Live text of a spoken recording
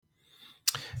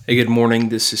Hey, good morning.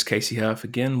 This is Casey Huff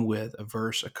again with a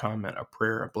verse, a comment, a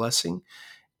prayer, a blessing.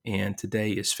 And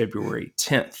today is February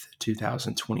 10th,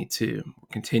 2022. We're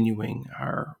continuing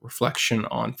our reflection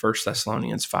on 1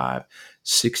 Thessalonians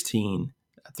 5:16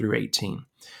 through 18.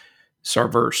 So our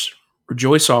verse,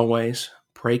 rejoice always,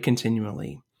 pray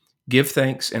continually, give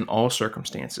thanks in all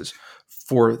circumstances,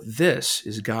 for this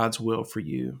is God's will for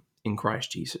you in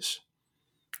Christ Jesus.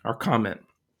 Our comment,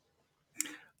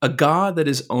 a God that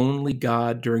is only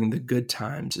God during the good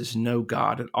times is no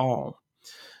God at all.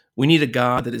 We need a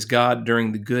God that is God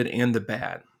during the good and the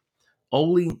bad.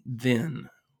 Only then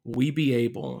will we be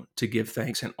able to give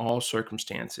thanks in all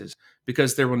circumstances,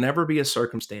 because there will never be a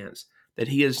circumstance that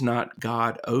He is not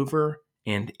God over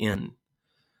and in.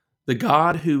 The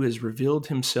God who has revealed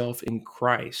Himself in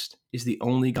Christ is the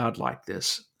only God like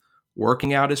this,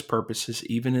 working out His purposes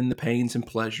even in the pains and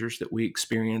pleasures that we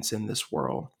experience in this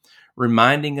world,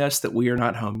 reminding us that we are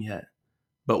not home yet,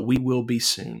 but we will be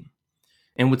soon.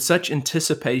 And with such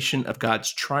anticipation of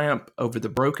God's triumph over the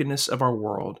brokenness of our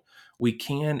world, we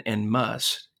can and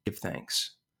must give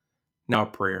thanks. Now, a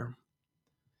prayer.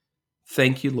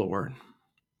 Thank you, Lord,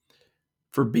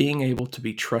 for being able to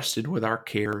be trusted with our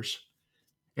cares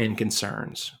and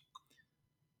concerns.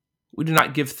 We do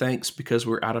not give thanks because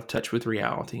we're out of touch with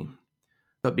reality,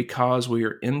 but because we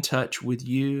are in touch with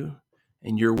you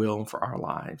and your will for our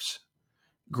lives.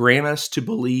 Grant us to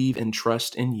believe and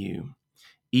trust in you,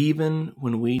 even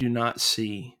when we do not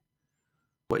see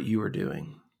what you are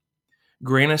doing.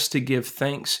 Grant us to give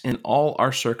thanks in all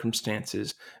our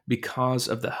circumstances because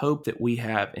of the hope that we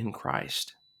have in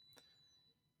Christ.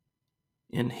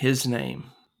 In His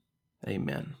name,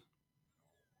 amen.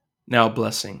 Now, a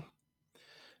blessing.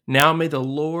 Now may the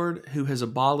Lord, who has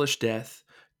abolished death,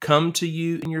 come to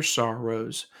you in your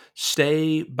sorrows,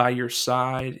 stay by your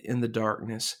side in the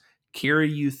darkness,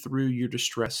 carry you through your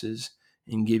distresses,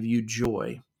 and give you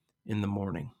joy in the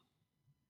morning.